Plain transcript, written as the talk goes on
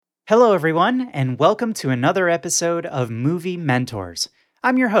Hello, everyone, and welcome to another episode of Movie Mentors.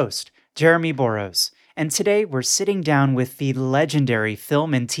 I'm your host, Jeremy Boros, and today we're sitting down with the legendary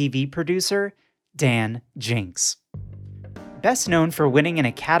film and TV producer, Dan Jinks. Best known for winning an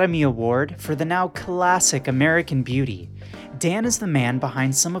Academy Award for the now classic American Beauty, Dan is the man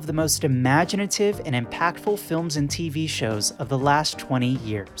behind some of the most imaginative and impactful films and TV shows of the last 20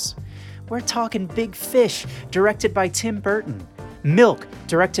 years. We're talking Big Fish, directed by Tim Burton, Milk,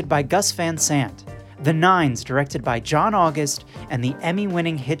 directed by Gus Van Sant, The Nines, directed by John August, and the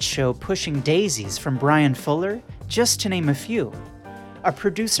Emmy-winning hit show Pushing Daisies from Brian Fuller, just to name a few. A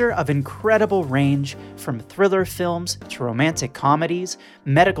producer of incredible range, from thriller films to romantic comedies,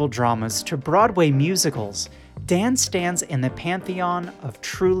 medical dramas to Broadway musicals, Dan stands in the pantheon of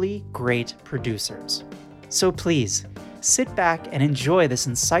truly great producers. So please, sit back and enjoy this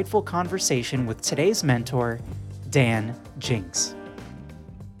insightful conversation with today's mentor, Dan Jinks.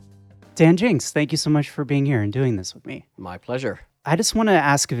 Dan Jinks, thank you so much for being here and doing this with me. My pleasure. I just want to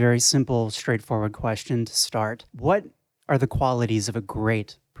ask a very simple, straightforward question to start. What are the qualities of a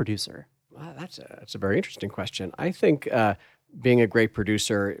great producer? Well, that's a very interesting question. I think being a great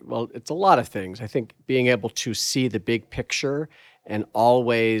producer, well, it's a lot of things. I think being able to see the big picture and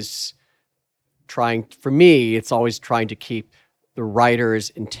always for me, it's always trying to keep the writer's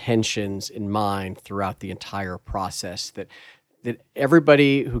intentions in mind throughout the entire process, that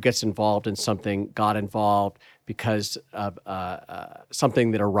everybody who gets involved in something got involved because of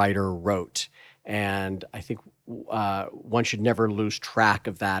something that a writer wrote. And I think one should never lose track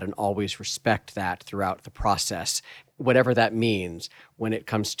of that and always respect that throughout the process, whatever that means when it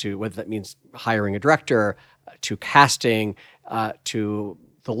comes to whether that means hiring a director, to casting, to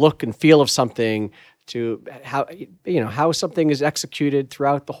the look and feel of something, to how something is executed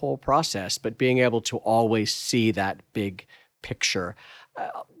throughout the whole process, but being able to always see that big picture.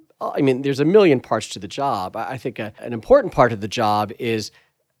 There's a million parts to the job. I think an important part of the job is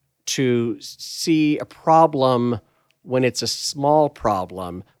to see a problem when it's a small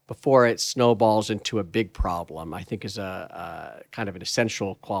problem before it snowballs into a big problem. I think is a kind of an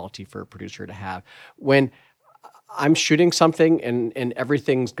essential quality for a producer to have. When I'm shooting something and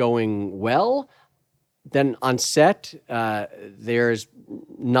everything's going well, then on set, there's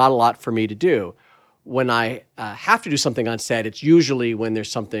not a lot for me to do. When I have to do something on set, it's usually when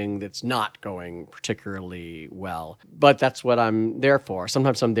there's something that's not going particularly well. But that's what I'm there for.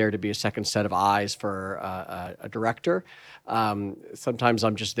 Sometimes I'm there to be a second set of eyes for a director. Sometimes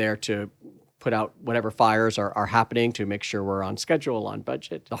I'm just there to put out whatever fires are happening to make sure we're on schedule, on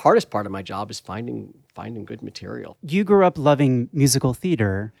budget. The hardest part of my job is finding good material. You grew up loving musical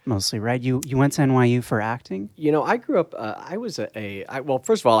theater mostly, right? You went to NYU for acting? I grew up, well,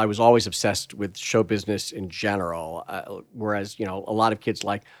 first of all, I was always obsessed with show business in general, whereas, a lot of kids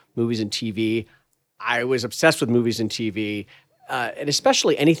like movies and TV. I was obsessed with movies and TV. And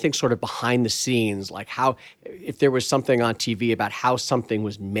especially anything sort of behind the scenes, like if there was something on TV about how something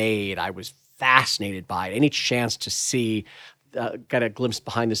was made, I was fascinated by it. Any chance to see, get a glimpse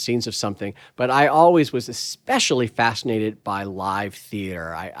behind the scenes of something. But I always was especially fascinated by live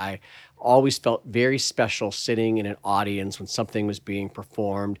theater. I always felt very special sitting in an audience when something was being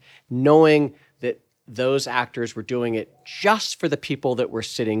performed, knowing that those actors were doing it just for the people that were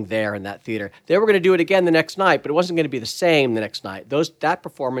sitting there in that theater. They were going to do it again the next night, but it wasn't going to be the same the next night. That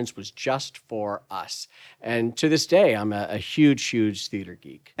performance was just for us. And to this day, I'm a huge, huge theater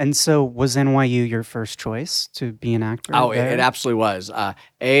geek. And so was NYU your first choice to be an actor? Oh, it absolutely was.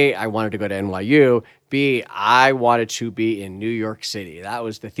 A, I wanted to go to NYU. B, I wanted to be in New York City. That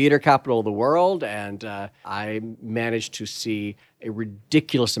was the theater capital of the world, and I managed to see a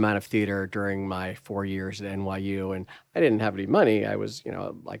ridiculous amount of theater during my 4 years at NYU, and I didn't have any money. I was,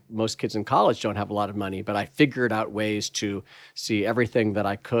 like most kids in college don't have a lot of money, but I figured out ways to see everything that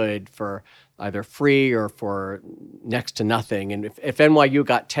I could for either free or for next to nothing. And if NYU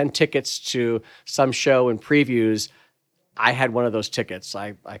got 10 tickets to some show and previews, I had one of those tickets.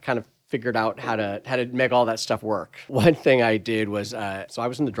 I kind of figured out how to make all that stuff work. One thing I did was, so I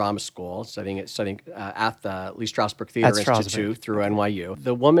was in the drama school studying at the Lee Strasberg Theater Institute through NYU.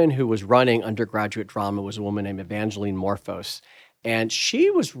 The woman who was running undergraduate drama was a woman named Evangeline Morphos. And she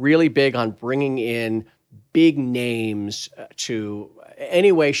was really big on bringing in big names to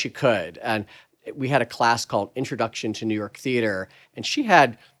any way she could. And we had a class called Introduction to New York Theater, and she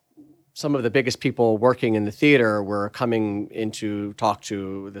had some of the biggest people working in the theater were coming in to talk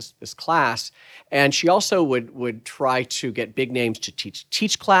to this class. And she also would try to get big names to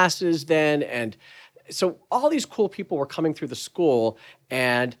teach classes then. And so all these cool people were coming through the school,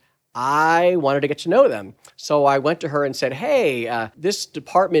 and I wanted to get to know them. So I went to her and said, hey, this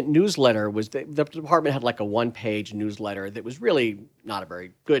department newsletter the department had like a one-page newsletter that was really not a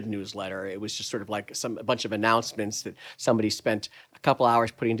very good newsletter. It was just sort of like a bunch of announcements that somebody spent a couple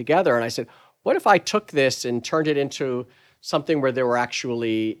hours putting together. And I said, what if I took this and turned it into something where there were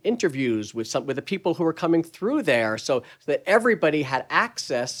actually interviews with the people who were coming through there, so that everybody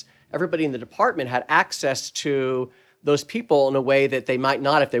in the department had access to those people in a way that they might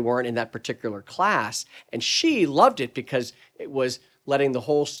not if they weren't in that particular class. And she loved it because it was letting the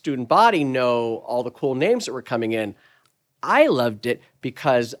whole student body know all the cool names that were coming in. I loved it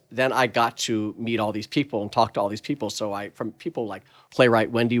because then I got to meet all these people and talk to all these people. So from people like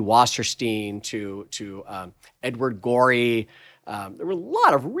playwright Wendy Wasserstein to Edward Gorey, there were a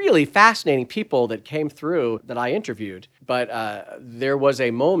lot of really fascinating people that came through that I interviewed. But there was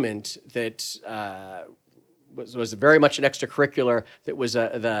a moment that was very much an extracurricular that was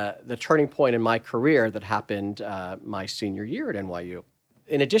the turning point in my career that happened my senior year at NYU.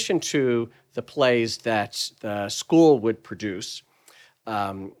 In addition to the plays that the school would produce,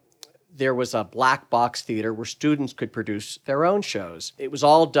 there was a black box theater where students could produce their own shows. It was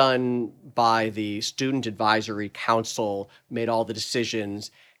all done by the Student Advisory Council, made all the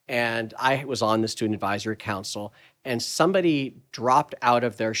decisions, and I was on the Student Advisory Council, and somebody dropped out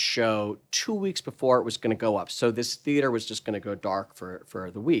of their show 2 weeks before it was going to go up. So this theater was just going to go dark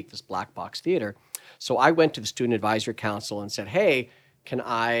for the week, this black box theater. So I went to the Student Advisory Council and said, hey, can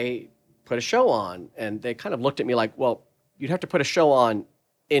I put a show on? And they kind of looked at me like, well, you'd have to put a show on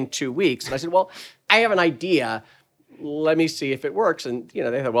in 2 weeks. And I said, well, I have an idea. Let me see if it works. And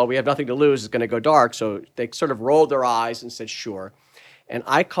they thought, well, we have nothing to lose. It's going to go dark. So they sort of rolled their eyes and said, sure. And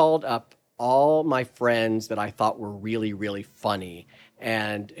I called up all my friends that I thought were really, really funny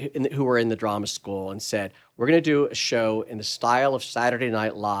and who were in the drama school and said, we're going to do a show in the style of Saturday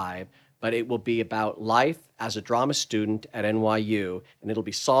Night Live, but it will be about life as a drama student at NYU, and it'll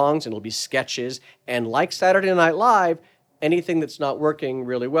be songs and it'll be sketches, and like Saturday Night Live, anything that's not working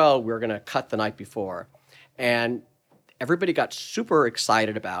really well, we're going to cut the night before. And everybody got super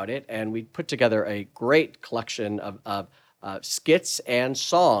excited about it, and we put together a great collection of skits and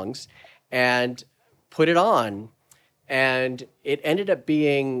songs and put it on, and it ended up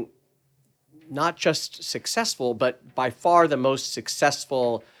being not just successful, but by far the most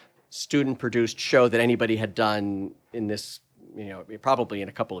successful student-produced show that anybody had done in this, probably in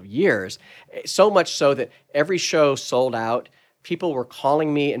a couple of years. So much so that every show sold out. People were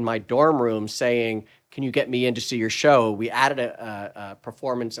calling me in my dorm room saying, can you get me in to see your show? We added a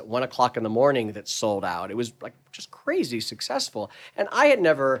performance at 1 o'clock in the morning that sold out. It was like just crazy successful. And I had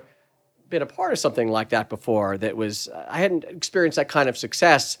never been a part of something like that before. I hadn't experienced that kind of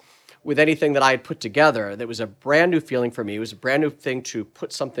success with anything that I had put together. That was a brand new feeling for me. It was a brand new thing to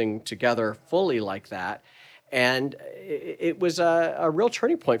put something together fully like that. And it was a real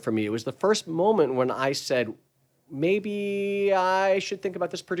turning point for me. It was the first moment when I said, maybe I should think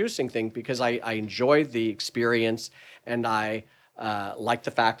about this producing thing, because I enjoyed the experience, and I liked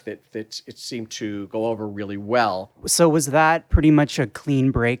the fact that it seemed to go over really well. So was that pretty much a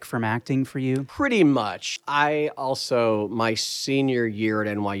clean break from acting for you? Pretty much. I also, my senior year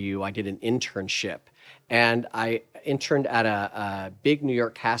at NYU, I did an internship, and I interned at a big New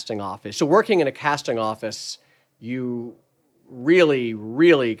York casting office. So working in a casting office, you really,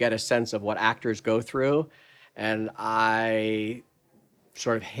 really get a sense of what actors go through, and I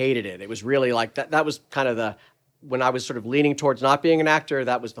sort of hated it. It was really like that was kind of when I was sort of leaning towards not being an actor,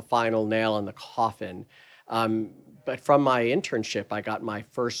 that was the final nail in the coffin. But from my internship, I got my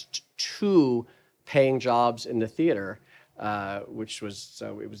first 2 paying jobs in the theater, which was,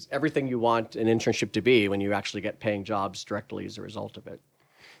 it was everything you want an internship to be when you actually get paying jobs directly as a result of it.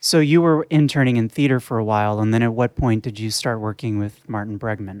 So you were interning in theater for a while, and then at what point did you start working with Martin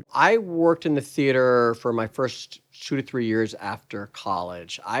Bregman? I worked in the theater for my first 2 to 3 years after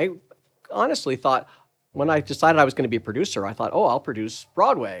college. I honestly thought, when I decided I was going to be a producer, I thought, I'll produce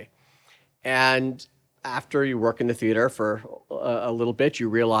Broadway. And after you work in the theater for a little bit, you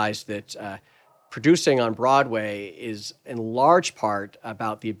realize that producing on Broadway is in large part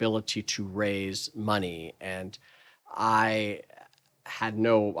about the ability to raise money. And I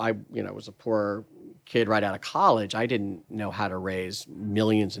was a poor kid right out of college. I didn't know how to raise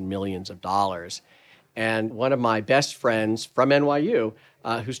millions and millions of dollars. And one of my best friends from NYU,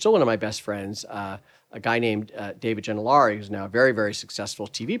 who's still one of my best friends, a guy named David Gentilari, who's now a very, very successful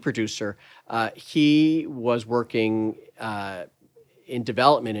TV producer, he was working in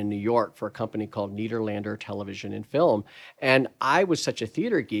development in New York for a company called Niederlander Television and Film. And I was such a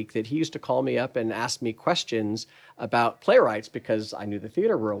theater geek that he used to call me up and ask me questions about playwrights because I knew the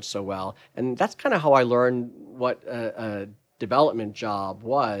theater world so well. And that's kind of how I learned what a development job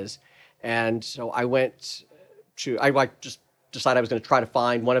was. And so I just decided I was going to try to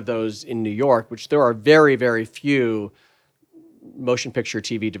find one of those in New York, which there are very, very few motion picture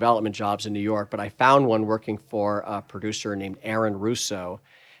TV development jobs in New York, but I found one working for a producer named Aaron Russo,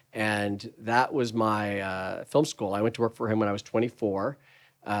 and that was my film school. I went to work for him when I was 24.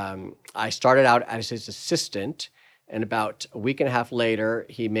 I started out as his assistant, and about a week and a half later,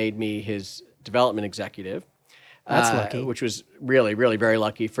 he made me his development executive. That's lucky. Which was really, really very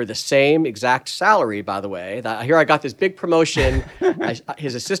lucky for the same exact salary, by the way. Here I got this big promotion.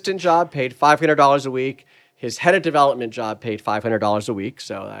 His assistant job paid $500 a week. His head of development job paid $500 a week,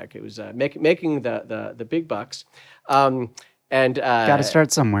 so it was making the big bucks. And got to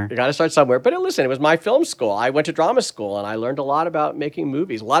start somewhere. You got to start somewhere. But listen, it was my film school. I went to drama school, and I learned a lot about making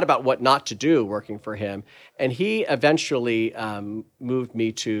movies, a lot about what not to do working for him. And he eventually moved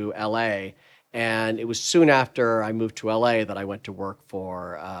me to L.A., and it was soon after I moved to L.A. that I went to work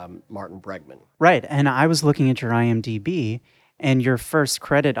for Martin Bregman. Right, and I was looking at your IMDb, and your first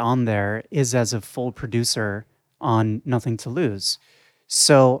credit on there is as a full producer on Nothing to Lose.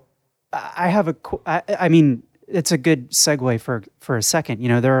 So I have I mean, it's a good segue for a second. You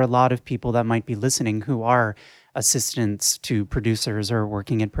know, there are a lot of people that might be listening who are assistants to producers or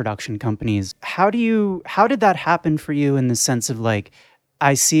working at production companies. How did that happen for you in the sense of like,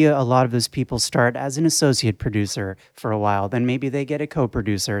 I see a lot of those people start as an associate producer for a while, then maybe they get a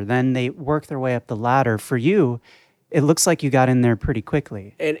co-producer, then they work their way up the ladder. For you, it looks like you got in there pretty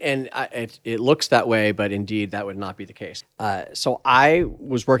quickly. It looks that way, but indeed that would not be the case. So I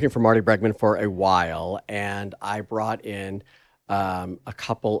was working for Marty Bregman for a while, and I brought in a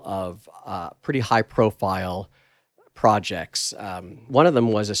couple of pretty high-profile projects. One of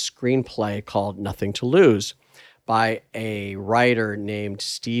them was a screenplay called Nothing to Lose by a writer named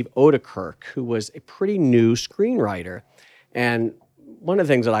Steve Odekirk, who was a pretty new screenwriter. And one of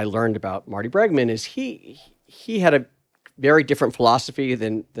the things that I learned about Marty Bregman is he had a very different philosophy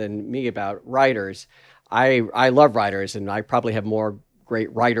than me about writers. I love writers, and I probably have more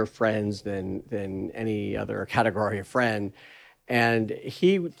great writer friends than any other category of friend. And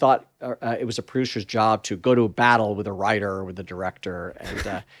he thought it was a producer's job to go to a battle with a writer or with a director.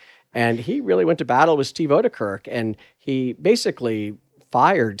 And he really went to battle with Steve Odekirk, and he basically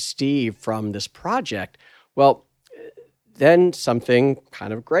fired Steve from this project. Well, then something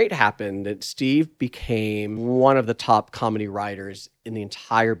kind of great happened, that Steve became one of the top comedy writers in the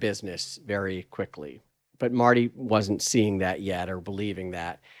entire business very quickly. But Marty wasn't seeing that yet or believing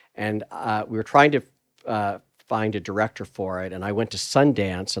that. And we were trying to find a director for it, and I went to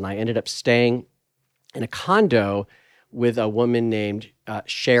Sundance, and I ended up staying in a condo with a woman named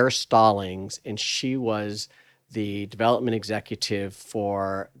Cher Stallings, and she was the development executive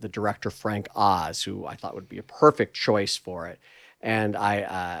for the director Frank Oz, who I thought would be a perfect choice for it. And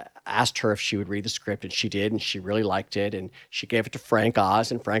I asked her if she would read the script, and she did, and she really liked it, and she gave it to Frank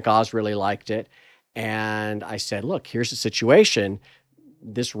Oz, and Frank Oz really liked it. And I said, look, here's the situation.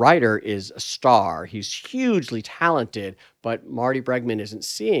 This writer is a star. He's hugely talented, but Marty Bregman isn't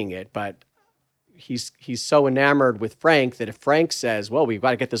seeing it. But he's so enamored with Frank that if Frank says, well, we've got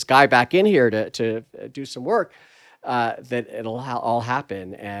to get this guy back in here to do some work, that it'll all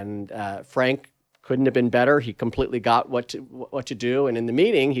happen. And Frank couldn't have been better. He completely got what to do. And in the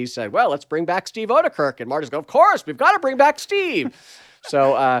meeting, he said, well, let's bring back Steve Odekirk. And Marty's go, of course, we've got to bring back Steve.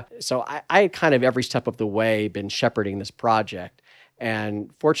 So I had kind of every step of the way been shepherding this project. And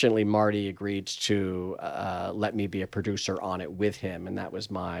fortunately, Marty agreed to let me be a producer on it with him, and that was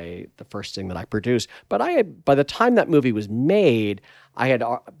the first thing that I produced. But by the time that movie was made, I had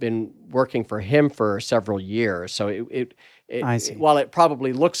been working for him for several years. So while it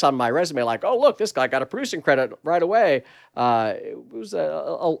probably looks on my resume like, oh, look, this guy got a producing credit right away, it was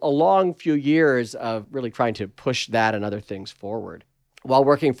a long few years of really trying to push that and other things forward. While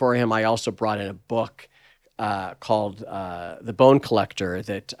working for him, I also brought in a book called The Bone Collector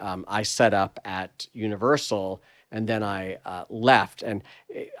that I set up at Universal, and then I left. And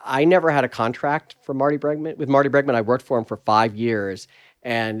I never had a contract with Marty Bregman. I worked for him for 5 years,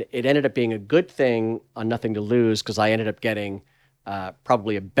 and it ended up being a good thing on Nothing to Lose because I ended up getting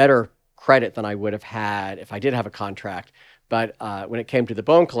probably a better credit than I would have had if I did have a contract. But when it came to The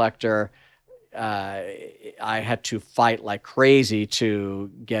Bone Collector, I had to fight like crazy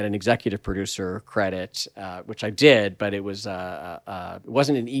to get an executive producer credit, which I did, but it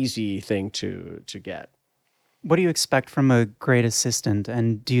wasn't an easy thing to get. What do you expect from a great assistant?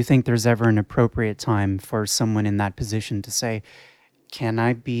 And do you think there's ever an appropriate time for someone in that position to say, can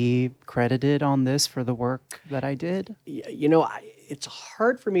I be credited on this for the work that I did? It's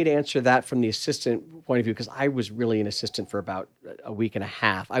hard for me to answer that from the assistant point of view because I was really an assistant for about a week and a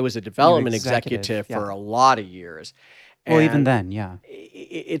half. I was a You development executive, executive for yeah. a lot of years, Well, even and then, yeah.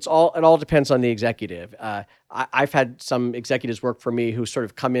 it all depends on the executive. I've had some executives work for me who sort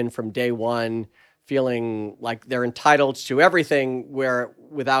of come in from day one feeling like they're entitled to everything where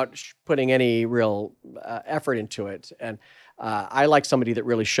without putting any real effort into it. And I like somebody that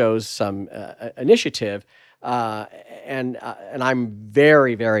really shows some initiative. Uh, and I'm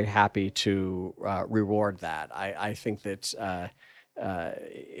very, very happy to reward that. I think that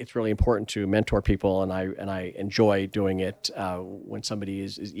it's really important to mentor people, and I enjoy doing it when somebody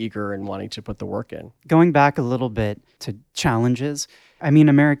is eager and wanting to put the work in. Going back a little bit to challenges, I mean,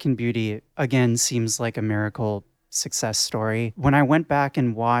 American Beauty, again, seems like a miracle success story. When I went back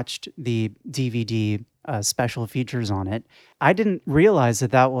and watched the DVD special features on it, I didn't realize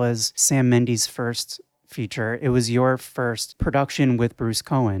that that was Sam Mendes' first feature. It was your first production with Bruce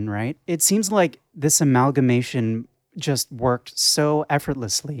Cohen, right? It seems like this amalgamation just worked so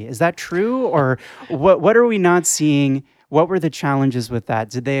effortlessly. Is that true? Or what are we not seeing? What were the challenges with that?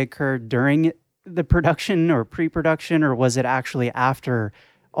 Did they occur during the production or pre-production, or was it actually after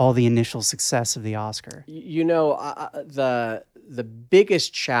all the initial success of the Oscar? The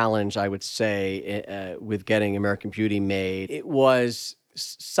biggest challenge I would say with getting American Beauty made, it was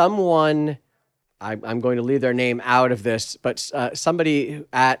someone. I'm going to leave their name out of this, but somebody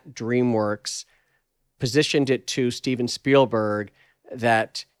at DreamWorks positioned it to Steven Spielberg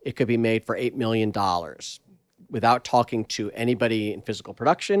that it could be made for $8 million without talking to anybody in physical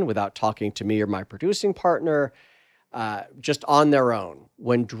production, without talking to me or my producing partner, just on their own.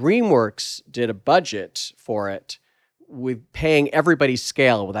 When DreamWorks did a budget for it, with paying everybody's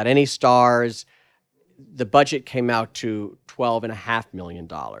scale without any stars, the budget came out to $12.5 million.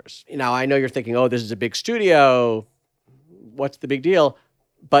 Now, I know you're thinking, oh, this is a big studio. What's the big deal?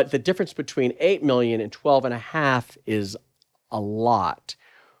 But the difference between 8 million and 12.5 is a lot.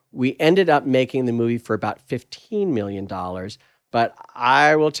 We ended up making the movie for about $15 million. But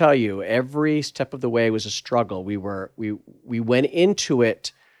I will tell you, every step of the way was a struggle. We went into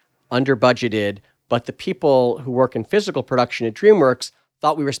it under budgeted, but the people who work in physical production at DreamWorks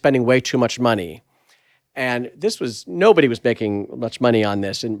thought we were spending way too much money. And nobody was making much money on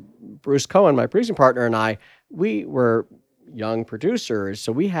this. And Bruce Cohen, my producing partner, and I, we were young producers,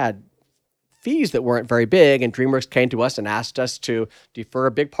 so we had fees that weren't very big, and DreamWorks came to us and asked us to defer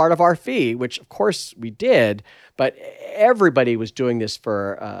a big part of our fee, which of course we did, but everybody was doing this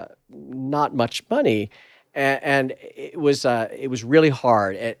for not much money, and it was really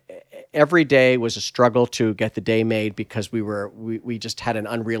hard. Every day was a struggle to get the day made because we just had an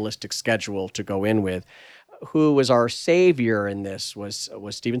unrealistic schedule to go in with. Who was our savior in this was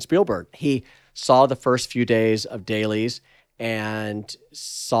Steven Spielberg. He saw the first few days of dailies and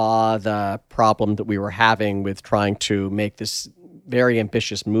saw the problem that we were having with trying to make this very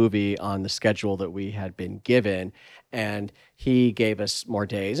ambitious movie on the schedule that we had been given. And he gave us more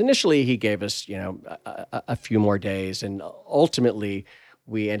days. Initially, he gave us, a few more days. And ultimately,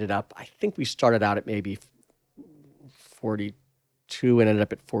 we ended up, I think we started out at maybe 42 and ended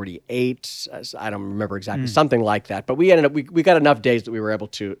up at 48. I don't remember exactly, something like that. But we ended up, we got enough days that we were able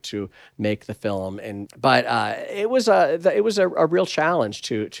to make the film. But it was a real challenge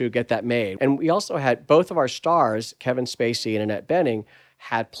to get that made. And we also had both of our stars, Kevin Spacey and Annette Bening,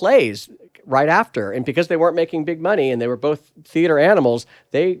 had plays right after. And because they weren't making big money and they were both theater animals,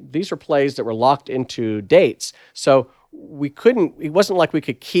 these were plays that were locked into dates. So it wasn't like we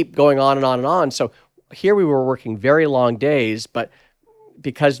could keep going on and on and on. So here we were working very long days, but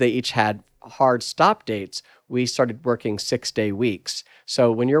because they each had hard stop dates, we started working 6-day weeks.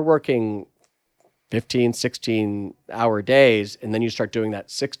 So when you're working 15, 16-hour days, and then you start doing that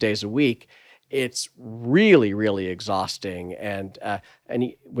 6 days a week, it's really, really exhausting. And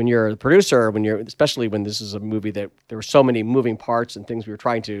when you're a producer, especially when this is a movie that there were so many moving parts and things we were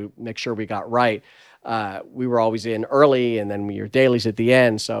trying to make sure we got right, we were always in early, and then your dailies at the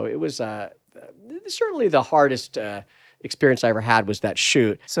end. So it was certainly the hardest experience I ever had was that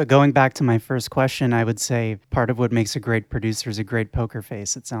shoot. So going back to my first question, I would say part of what makes a great producer is a great poker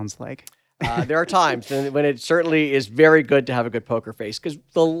face, it sounds like. There are times when it certainly is very good to have a good poker face, because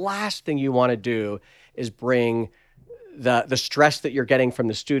the last thing you want to do is bring the stress that you're getting from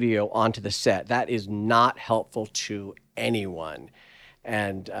the studio onto the set. That is not helpful to anyone.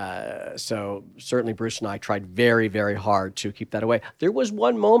 And so certainly Bruce and I tried very, very hard to keep that away. There was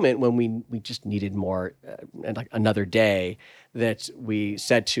one moment when we just needed more, and like another day, that we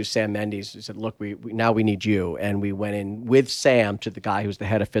said to Sam Mendes, we said, look, we now we need you. And we went in with Sam to the guy who's the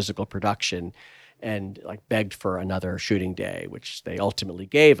head of physical production and like begged for another shooting day, which they ultimately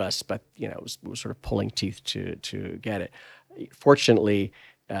gave us, but it was sort of pulling teeth to get it. Fortunately,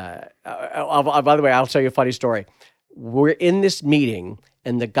 by the way, I'll tell you a funny story. We're in this meeting,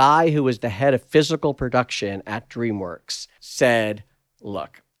 and the guy who was the head of physical production at DreamWorks said,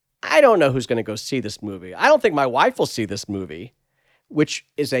 look, I don't know who's going to go see this movie. I don't think my wife will see this movie, which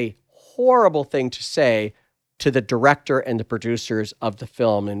is a horrible thing to say to the director and the producers of the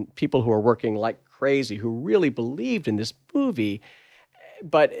film and people who are working like crazy, who really believed in this movie.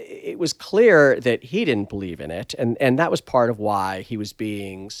 But it was clear that he didn't believe in it, and that was part of why he was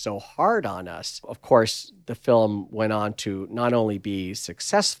being so hard on us. Of course, the film went on to not only be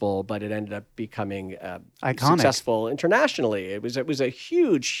successful, but it ended up becoming iconic, successful internationally. It was a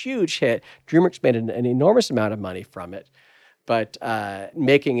huge hit. DreamWorks made an enormous amount of money from it, but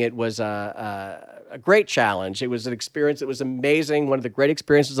making it was a great challenge. It was an experience that was amazing, one of the great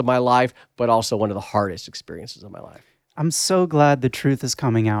experiences of my life, but also one of the hardest experiences of my life. I'm so glad the truth is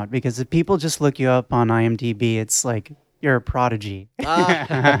coming out, because if people just look you up on IMDb, it's like you're a prodigy. Can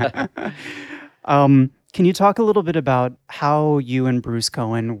you talk a little bit about how you and Bruce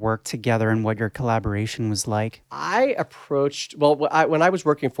Cohen worked together and what your collaboration was like? When I was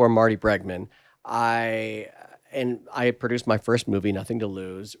working for Marty Bregman, I had produced my first movie, Nothing to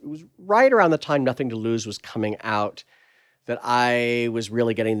Lose. It was right around the time Nothing to Lose was coming out that I was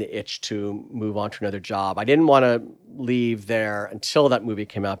really getting the itch to move on to another job. I didn't want to leave there until that movie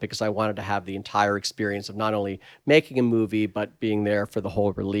came out, because I wanted to have the entire experience of not only making a movie, but being there for the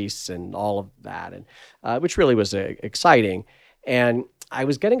whole release and all of that, and which really was exciting. And I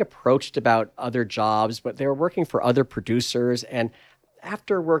was getting approached about other jobs, but they were working for other producers. And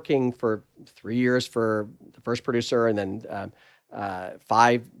after working for 3 years for the first producer and then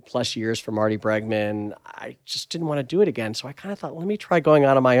 5+ years for Marty Bregman, I just didn't want to do it again. So I kind of thought, let me try going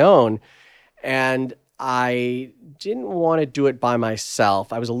out on my own. And I didn't want to do it by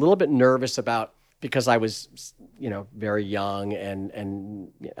myself. I was a little bit nervous because I was, very young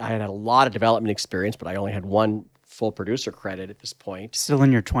and I had a lot of development experience, but I only had one full producer credit at this point. Still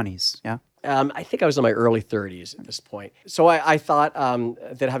in your 20s, yeah? I think I was in my early 30s at this point. So I thought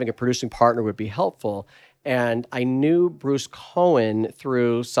that having a producing partner would be helpful. And I knew Bruce Cohen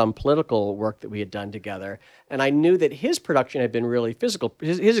through some political work that we had done together. And I knew that his production had been really physical.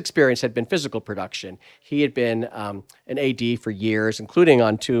 His experience had been physical production. He had been an AD for years, including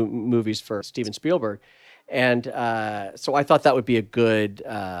on 2 movies for Steven Spielberg. And so I thought that would be a good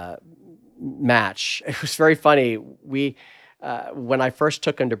match. It was very funny. When I first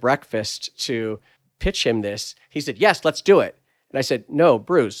took him to breakfast to pitch him this, he said, yes, let's do it. And I said, no,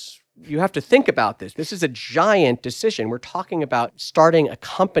 Bruce, you have to think about this. This is a giant decision. We're talking about starting a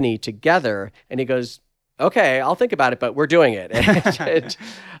company together. And he goes, okay, I'll think about it, but we're doing it.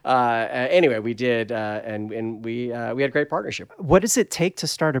 Anyway, we did, and we had a great partnership. What does it take to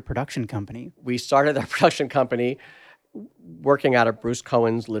start a production company? We started our production company working out of Bruce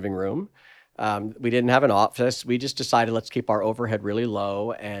Cohen's living room. We didn't have an office. We just decided let's keep our overhead really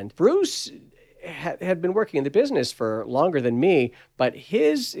low. And Bruce had been working in the business for longer than me, but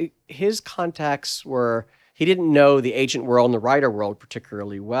his contacts were, he didn't know the agent world and the writer world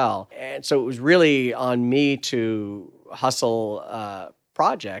particularly well. And so it was really on me to hustle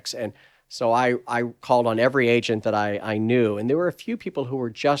projects. And so I called on every agent that I knew. And there were a few people who were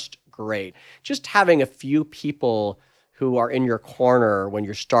just great. Just having a few people who are in your corner when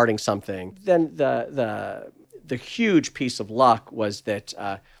you're starting something. Then the huge piece of luck was that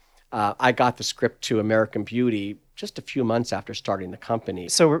I got the script to American Beauty just a few months after starting the company.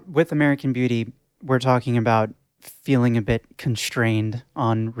 So with American Beauty, we're talking about feeling a bit constrained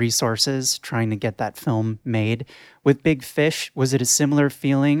on resources, trying to get that film made. With Big Fish, was it a similar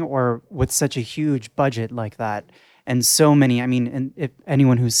feeling, or with such a huge budget like that? And so many, and if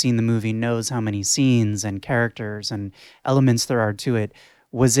anyone who's seen the movie knows how many scenes and characters and elements there are to it.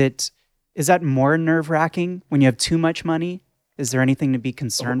 Is that more nerve-wracking when you have too much money? Is there anything to be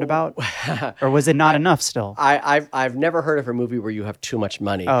concerned about? Or was it not enough still? I've never heard of a movie where you have too much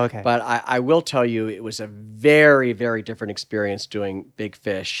money. Oh, okay. But I will tell you, it was a very, very different experience doing Big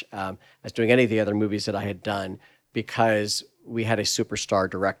Fish as doing any of the other movies that I had done, because we had a superstar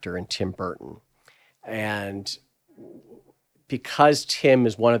director in Tim Burton. And because Tim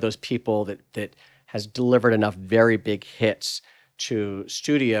is one of those people that has delivered enough very big hits to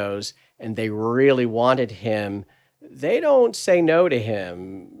studios, and they really wanted him they don't say no to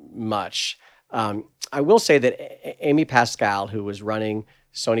him much. I will say that Amy Pascal, who was running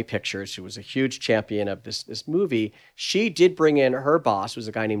Sony Pictures, who was a huge champion of this movie, she did bring in her boss, who was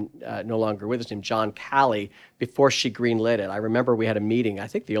a guy named no longer with us, named John Calley, before she greenlit it. I remember we had a meeting. I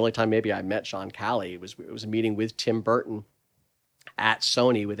think the only time maybe I met John Calley was a meeting with Tim Burton at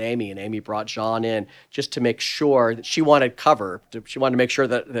Sony with Amy, and Amy brought John in just to make sure that she wanted cover. She wanted to make sure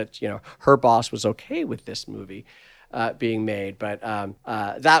that her boss was okay with this movie being made. But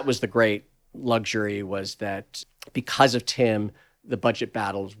that was the great luxury, was that because of Tim, the budget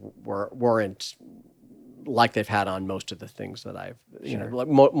battles weren't like they've had on most of the things that I've, like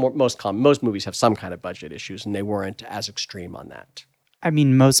most movies have some kind of budget issues, and they weren't as extreme on that. I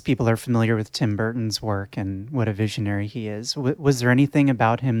mean, most people are familiar with Tim Burton's work and what a visionary he is. Was there anything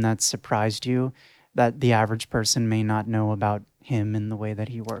about him that surprised you that the average person may not know about him and the way that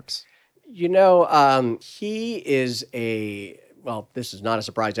he works? He is this is not a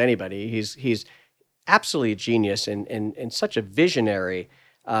surprise to anybody. He's absolutely a genius and such a visionary.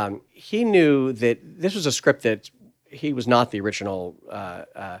 He knew that this was a script that he was not the original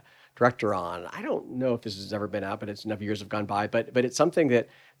director on. I don't know if this has ever been out, but it's enough years have gone by. But it's something that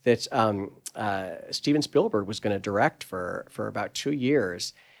Steven Spielberg was going to direct for about 2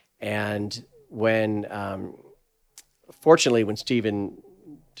 years. And fortunately, when Steven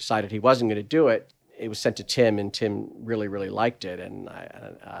decided he wasn't going to do it, it was sent to Tim, and Tim really, really liked it. And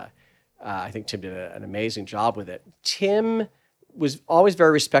I think Tim did an amazing job with it. Tim was always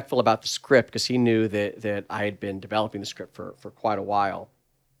very respectful about the script because he knew that I had been developing the script for quite a while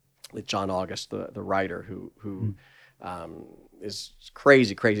with John August, the writer, who is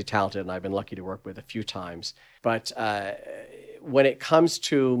crazy, crazy talented, and I've been lucky to work with a few times. But when it comes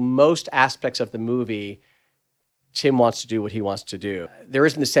to most aspects of the movie, Tim wants to do what he wants to do. There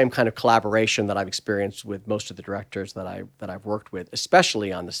isn't the same kind of collaboration that I've experienced with most of the directors that I've worked with,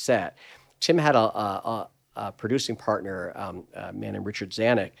 especially on the set. Tim had a producing partner, a man named Richard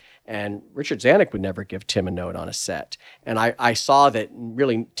Zanuck, and Richard Zanuck would never give Tim a note on a set. And I saw that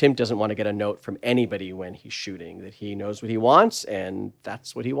really Tim doesn't want to get a note from anybody when he's shooting, that he knows what he wants, and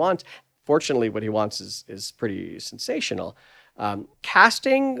that's what he wants. Fortunately, what he wants is pretty sensational.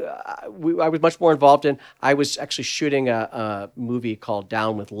 Casting, I was much more involved in. I was actually shooting a movie called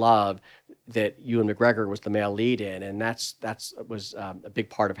Down with Love that Ewan McGregor was the male lead in, and that was a big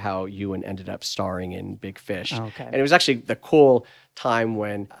part of how Ewan ended up starring in Big Fish. Okay. And it was actually the cool time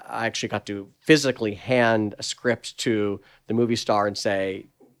when I actually got to physically hand a script to the movie star and say,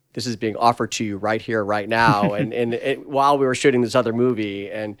 "This is being offered to you right here, right now," while we were shooting this other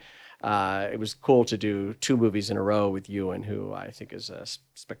movie. And it was cool to do 2 movies in a row with Ewan, who I think is a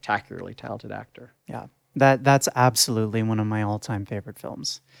spectacularly talented actor. Yeah, that's absolutely one of my all-time favorite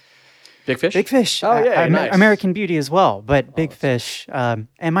films. Big Fish? Big Fish. Oh, yeah, nice. American Beauty as well, but Big Fish. And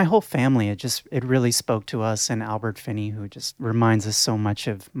my whole family, it really spoke to us, and Albert Finney, who just reminds us so much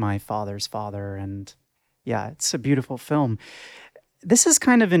of my father's father. And yeah, it's a beautiful film. This is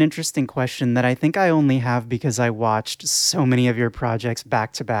kind of an interesting question that I think I only have because I watched so many of your projects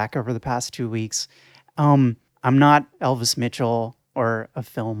back to back over the past 2 weeks. I'm not Elvis Mitchell or a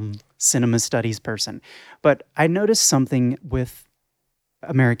film cinema studies person, but I noticed something with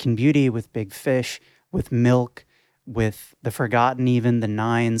American Beauty, with Big Fish, with Milk, with The Forgotten, even The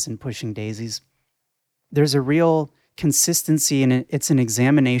Nines and Pushing Daisies. There's a real consistency, and it's an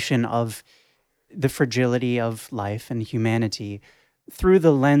examination of the fragility of life and humanity through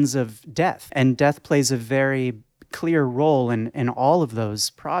the lens of death. And death plays a very clear role in all of those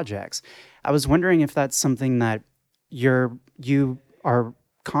projects. I was wondering if that's something that you are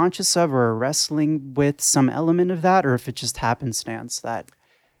conscious of or wrestling with some element of that, or if it just happenstance that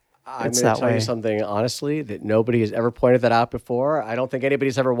I'm going to tell you something honestly that nobody has ever pointed that out before. I don't think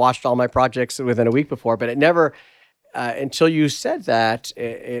anybody's ever watched all my projects within a week before, but it never, until you said that,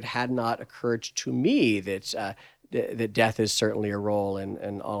 it had not occurred to me that death is certainly a role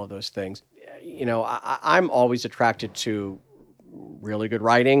in all of those things. I'm always attracted to really good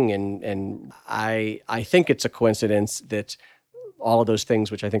writing, and I think it's a coincidence that all of those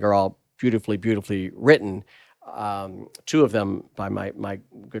things, which I think are all beautifully, beautifully written, 2 of them by my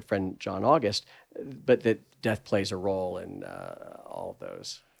good friend John August, but that death plays a role in all of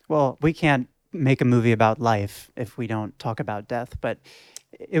those. Well, we can't make a movie about life if we don't talk about death, but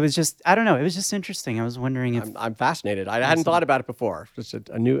it was just, I don't know, it was just interesting. I was wondering if... I'm fascinated. I hadn't thought about it before. It's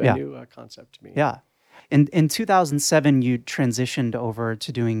a new concept to me. Yeah. In 2007, you transitioned over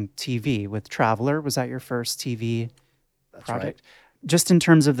to doing TV with Traveler. Was that your first TV That's project? Right. Just in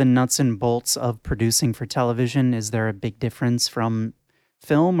terms of the nuts and bolts of producing for television, is there a big difference from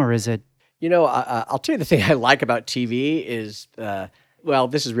film, or is it? I'll tell you the thing I like about TV is, well,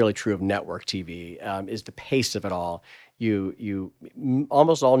 this is really true of network TV, is the pace of it all.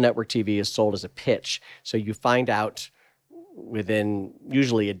 Almost all network TV is sold as a pitch. So you find out within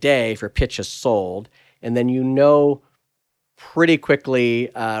usually a day if your pitch is sold, and then pretty quickly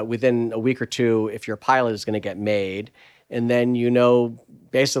within a week or two if your pilot is going to get made, and then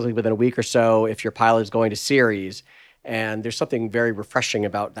basically within a week or so if your pilot is going to series. And there's something very refreshing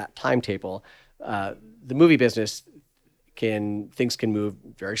about that timetable. The movie business things can move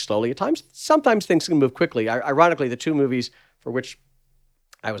very slowly at times. Sometimes things can move quickly. Ironically, the two movies for which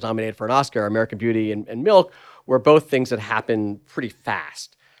I was nominated for an Oscar, American Beauty and Milk, were both things that happened pretty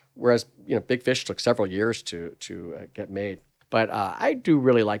fast. Whereas Big Fish took several years to get made. But I do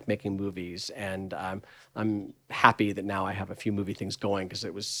really like making movies, and I'm happy that now I have a few movie things going, because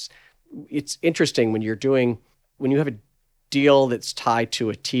it's interesting when you have a deal that's tied to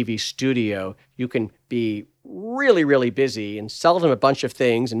a TV studio, you can be really, really busy and sell them a bunch of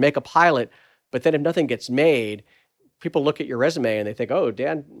things and make a pilot. But then if nothing gets made, people look at your resume and they think, oh,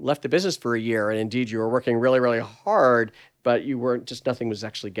 Dan left the business for a year. And indeed, you were working really, really hard, but nothing was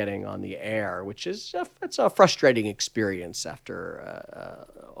actually getting on the air, which is it's a frustrating experience after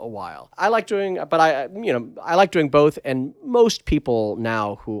a while. I like doing both. And most people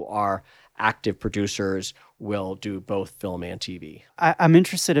now who are active producers will do both film and TV. I'm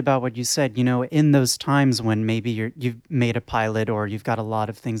interested about what you said, in those times when maybe you've made a pilot or you've got a lot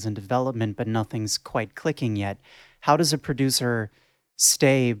of things in development, but nothing's quite clicking yet. How does a producer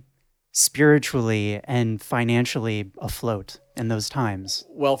stay spiritually and financially afloat in those times?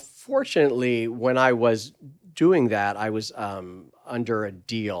 Well, fortunately, when I was doing that, I was under a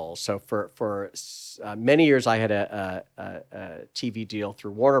deal. So for many years, I had a TV deal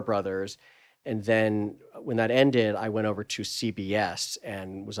through Warner Brothers. And then when that ended, I went over to CBS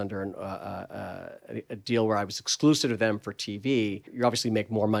and was under a deal where I was exclusive to them for TV. You obviously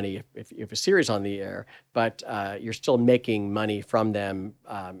make more money if you have a series on the air, but you're still making money from them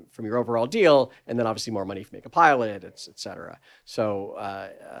from your overall deal, and then obviously more money if you make a pilot, et cetera. So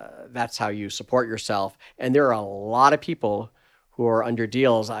that's how you support yourself. And there are a lot of people who are under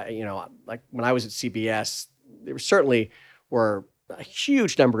deals. Like when I was at CBS, there certainly were a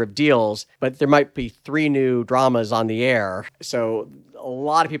huge number of deals, but there might be 3 new dramas on the air. So a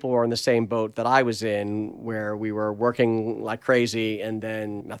lot of people were in the same boat that I was in, where we were working like crazy and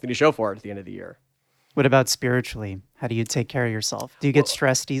then nothing to show for it at the end of the year. What about spiritually? How do you take care of yourself? Do you get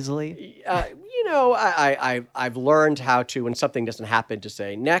stressed easily? I've learned how to, when something doesn't happen, to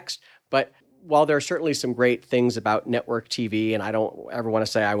say next. But while there are certainly some great things about network TV, and I don't ever want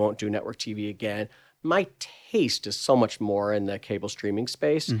to say I won't do network TV again, my taste is so much more in the cable streaming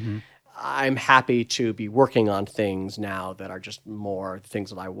space. Mm-hmm. I'm happy to be working on things now that are just more things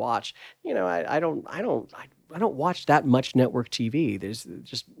that I watch. I don't watch that much network TV. There's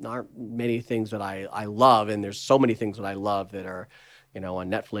just not many things that I love, and there's so many things that I love that are, on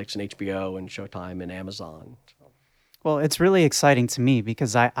Netflix and HBO and Showtime and Amazon. Well, it's really exciting to me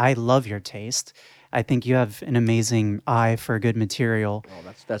because I love your taste. I think you have an amazing eye for good material.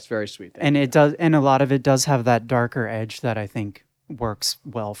 Oh, that's very sweet. And it does, and a lot of it does have that darker edge that I think works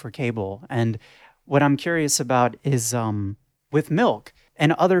well for cable. And what I'm curious about is with Milk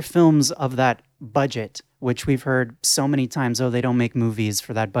and other films of that budget, which we've heard so many times, oh, they don't make movies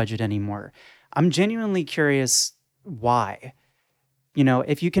for that budget anymore. I'm genuinely curious why.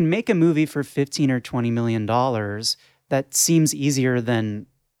 If you can make a movie for $15 or $20 million, that seems easier than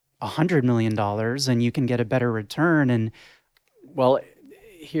 $100 million, and you can get a better return. And well,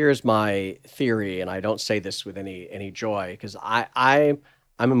 here's my theory, and I don't say this with any joy, because I'm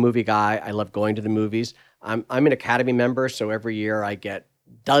a movie guy. I love going to the movies. I'm an Academy member, so every year I get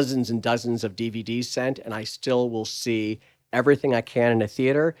dozens and dozens of DVDs sent, and I still will see everything I can in a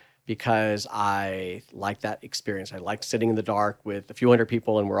theater because I like that experience. I like sitting in the dark with a few hundred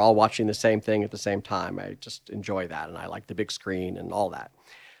people, and we're all watching the same thing at the same time. I just enjoy that, and I like the big screen and all that.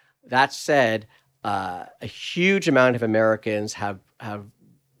 That said, a huge amount of Americans have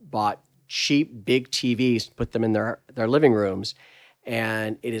bought cheap, big TVs to put them in their living rooms,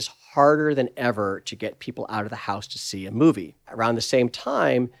 and it is harder than ever to get people out of the house to see a movie. Around the same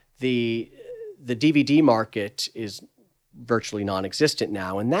time, the DVD market is virtually non-existent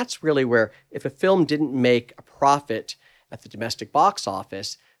now, and that's really where, if a film didn't make a profit at the domestic box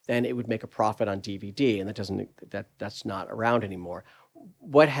office, then it would make a profit on DVD, and that's not around anymore.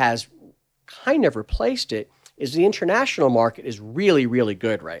 What has kind of replaced it is the international market is really, really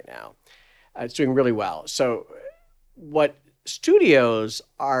good right now. It's doing really well. So what studios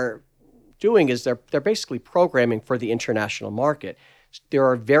are doing is they're basically programming for the international market. There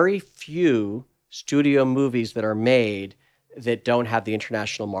are very few studio movies that are made that don't have the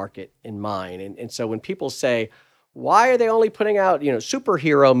international market in mind. And so when people say, why are they only putting out,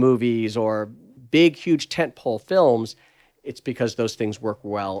 superhero movies or big, huge tentpole films? It's because those things work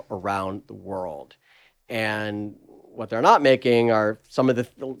well around the world. And what they're not making are some of the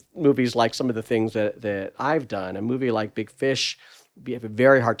movies like some of the things that I've done. A movie like Big Fish, we have a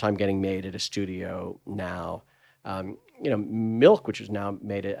very hard time getting made at a studio now. Milk, which was now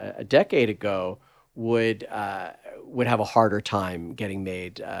made a decade ago, would have a harder time getting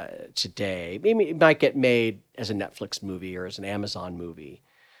made today. Maybe it might get made as a Netflix movie or as an Amazon movie,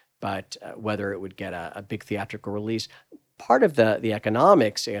 but whether it would get a big theatrical release. Part of the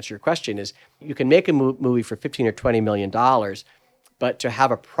economics, to answer your question, is you can make a movie for $15 or $20 million, but to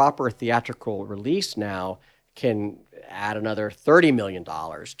have a proper theatrical release now can add another $30 million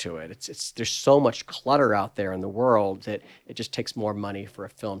to it. There's so much clutter out there in the world that it just takes more money for a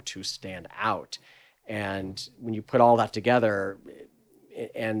film to stand out. And when you put all that together,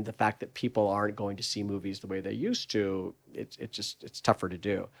 and the fact that people aren't going to see movies the way they used to, it's tougher to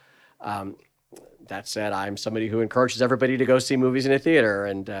do. That said, I'm somebody who encourages everybody to go see movies in a theater.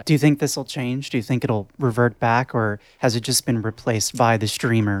 And do you think this will change? Do you think it'll revert back, or has it just been replaced by the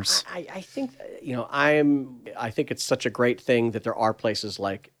streamers? I think I think it's such a great thing that there are places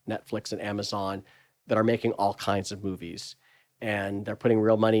like Netflix and Amazon that are making all kinds of movies, and they're putting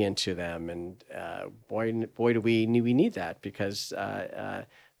real money into them. And boy, do we need that, because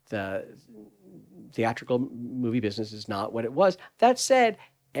the theatrical movie business is not what it was. That said,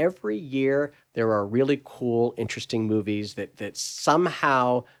 every year there are really cool, interesting movies that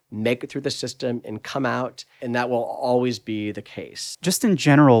somehow make it through the system and come out, and that will always be the case. Just in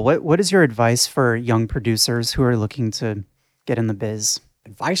general, what is your advice for young producers who are looking to get in the biz?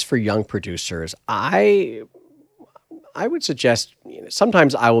 Advice for young producers. I would suggest,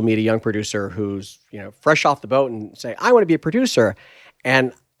 sometimes I will meet a young producer who's, fresh off the boat and say, I want to be a producer.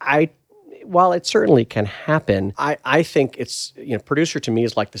 And while it certainly can happen, I think it's, producer to me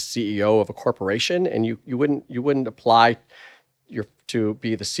is like the CEO of a corporation, and you wouldn't apply to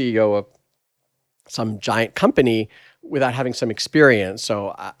be the CEO of some giant company without having some experience.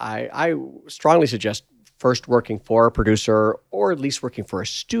 So I strongly suggest first working for a producer, or at least working for a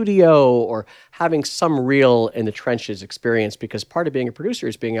studio, or having some real in the trenches experience, because part of being a producer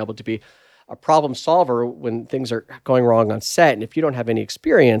is being able to be a problem solver when things are going wrong on set. And if you don't have any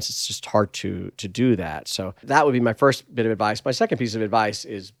experience, it's just hard to do that. So that would be my first bit of advice. My second piece of advice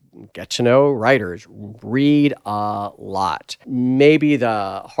is get to know writers. Read a lot. Maybe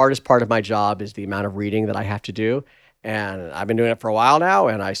the hardest part of my job is the amount of reading that I have to do. And I've been doing it for a while now,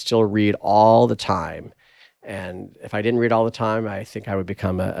 and I still read all the time. And if I didn't read all the time, I think I would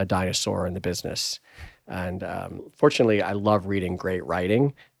become a dinosaur in the business. And fortunately, I love reading great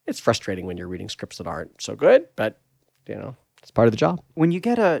writing. It's frustrating when you're reading scripts that aren't so good, but it's part of the job. When you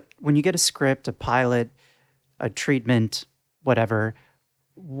get a script, a pilot, a treatment, whatever,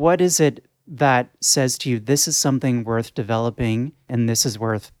 what is it that says to you, this is something worth developing and this is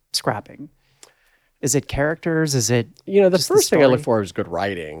worth scrapping? Is it characters? Is it the first thing I look for is good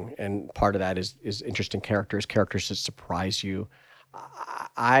writing, and part of that is interesting characters that surprise you.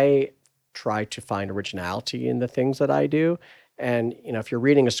 I try to find originality in the things that I do. And, if you're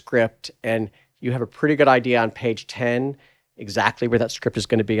reading a script and you have a pretty good idea on page 10, exactly where that script is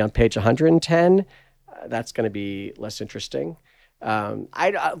going to be on page 110, that's going to be less interesting.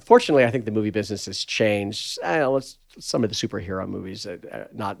 Fortunately, I think the movie business has changed. Some of the superhero movies,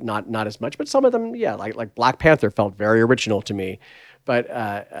 not as much, but some of them, yeah, like Black Panther felt very original to me. But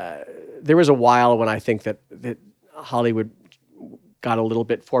there was a while when I think that Hollywood got a little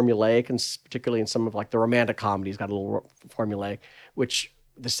bit formulaic, and particularly in some of like the romantic comedies got a little formulaic, which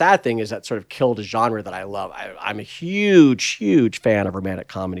the sad thing is that sort of killed a genre that I love. I'm a huge, huge fan of romantic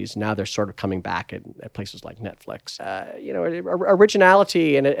comedies. Now they're sort of coming back at places like Netflix.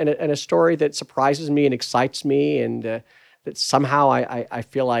 Originality and a story that surprises me and excites me, and that somehow I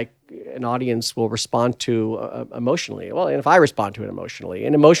feel like an audience will respond to emotionally. Well, and if I respond to it emotionally,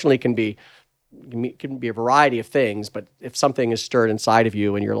 and emotionally can be a variety of things, but if something is stirred inside of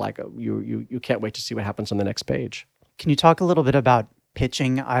you and you're like, you can't wait to see what happens on the next page. Can you talk a little bit about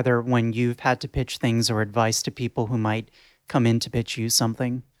pitching, either when you've had to pitch things or advice to people who might come in to pitch you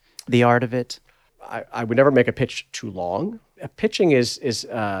something, the art of it? I would never make a pitch too long. Pitching is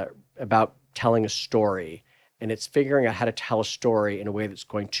about telling a story, and it's figuring out how to tell a story in a way that's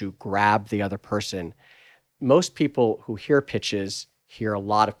going to grab the other person. Most people who hear pitches hear a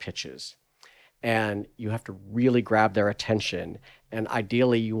lot of pitches, and you have to really grab their attention. And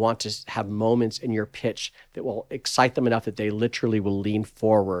ideally, you want to have moments in your pitch that will excite them enough that they literally will lean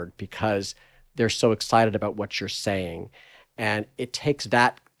forward because they're so excited about what you're saying. And it takes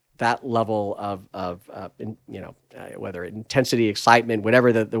that level of whether intensity, excitement,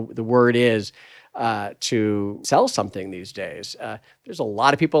 whatever the word is, to sell something these days. There's a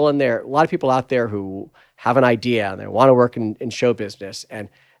lot of people out there who have an idea and they want to work in show business. And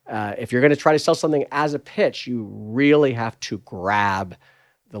if you're going to try to sell something as a pitch, you really have to grab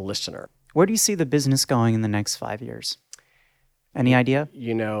the listener. Where do you see the business going in the next 5 years? Any idea?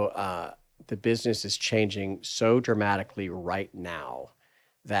 The business is changing so dramatically right now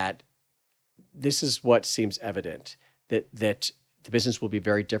that this is what seems evident, that the business will be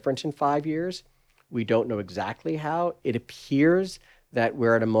very different in 5 years. We don't know exactly how. It appears that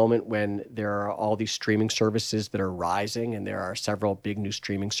we're at a moment when there are all these streaming services that are rising, and there are several big new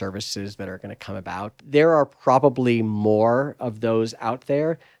streaming services that are going to come about. There are probably more of those out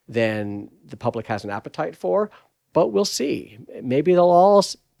there than the public has an appetite for, but we'll see. Maybe they'll all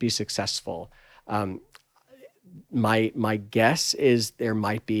be successful. My guess is there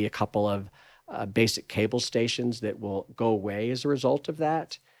might be a couple of basic cable stations that will go away as a result of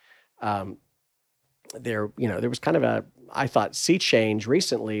that. There was kind of a, I thought, sea change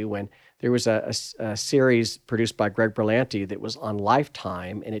recently when there was a series produced by Greg Berlanti that was on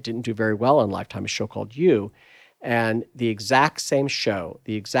Lifetime, and it didn't do very well on Lifetime, a show called You. And the exact same show,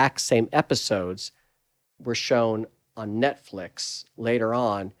 the exact same episodes were shown on Netflix later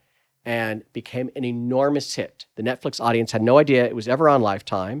on and became an enormous hit. The Netflix audience had no idea it was ever on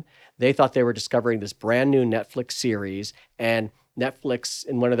Lifetime. They thought they were discovering this brand new Netflix series, and Netflix,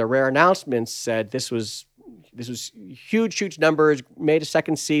 in one of their rare announcements, said this was huge numbers, making a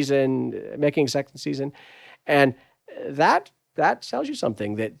second season, and that tells you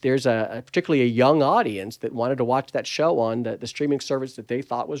something, that there's particularly a young audience that wanted to watch that show on the streaming service that they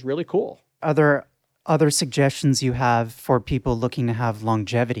thought was really cool. Are there other suggestions you have for people looking to have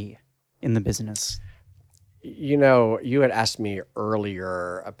longevity in the business? You had asked me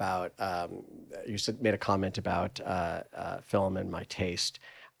earlier about, made a comment about film and my taste.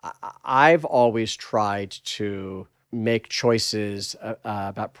 I've always tried to make choices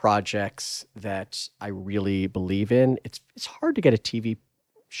about projects that I really believe in. It's hard to get a TV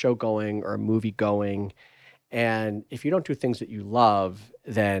show going or a movie going. And if you don't do things that you love,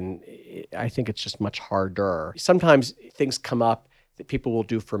 then I think it's just much harder. Sometimes things come up that people will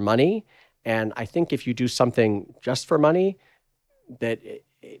do for money. And I think if you do something just for money, that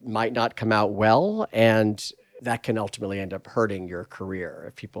it might not come out well, and that can ultimately end up hurting your career.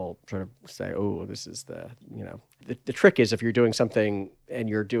 If people sort of say, oh, this is the trick is if you're doing something and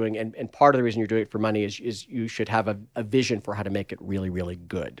and part of the reason you're doing it for money is you should have a vision for how to make it really, really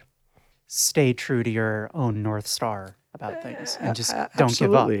good. Stay true to your own North Star about things and just don't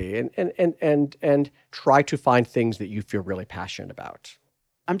give up. Absolutely. And try to find things that you feel really passionate about.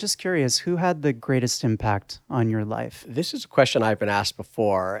 I'm just curious, who had the greatest impact on your life? This is a question I've been asked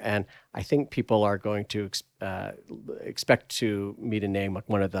before, and I think people are going to expect to me to name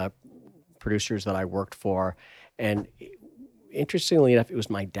one of the producers that I worked for. And interestingly enough, it was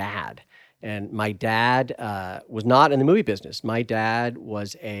my dad. And my dad was not in the movie business. My dad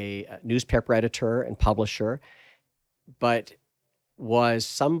was a newspaper editor and publisher, but was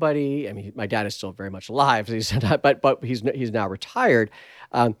somebody. I mean, my dad is still very much alive, but he's now retired.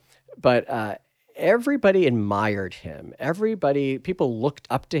 But everybody admired him. People looked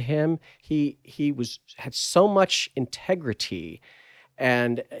up to him. He had so much integrity,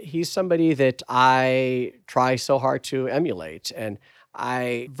 and he's somebody that I try so hard to emulate. And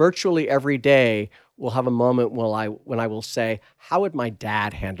I virtually every day will have a moment when I will say, how would my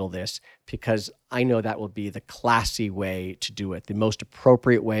dad handle this? Because I know that will be the classy way to do it, the most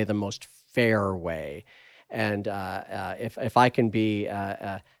appropriate way, the most fair way. And if I can be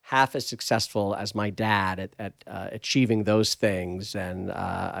half as successful as my dad at achieving those things, then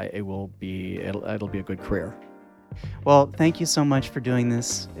it'll be a good career. Well, thank you so much for doing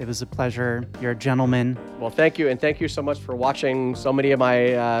this. It was a pleasure. You're a gentleman. Well, thank you. And thank you so much for watching so many of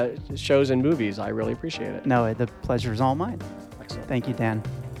my shows and movies. I really appreciate it. No, the pleasure is all mine. Excellent. Thank you, Dan.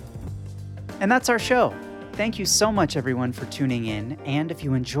 And that's our show. Thank you so much, everyone, for tuning in. And if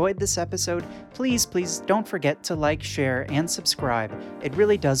you enjoyed this episode, please don't forget to like, share, and subscribe. It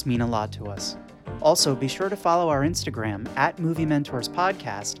really does mean a lot to us. Also, be sure to follow our Instagram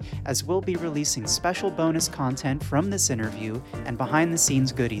 @MovieMentorsPodcast, as we'll be releasing special bonus content from this interview and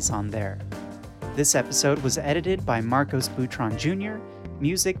behind-the-scenes goodies on there. This episode was edited by Marcos Boutron Jr.,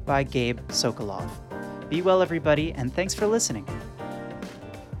 music by Gabe Sokolov. Be well, everybody, and thanks for listening.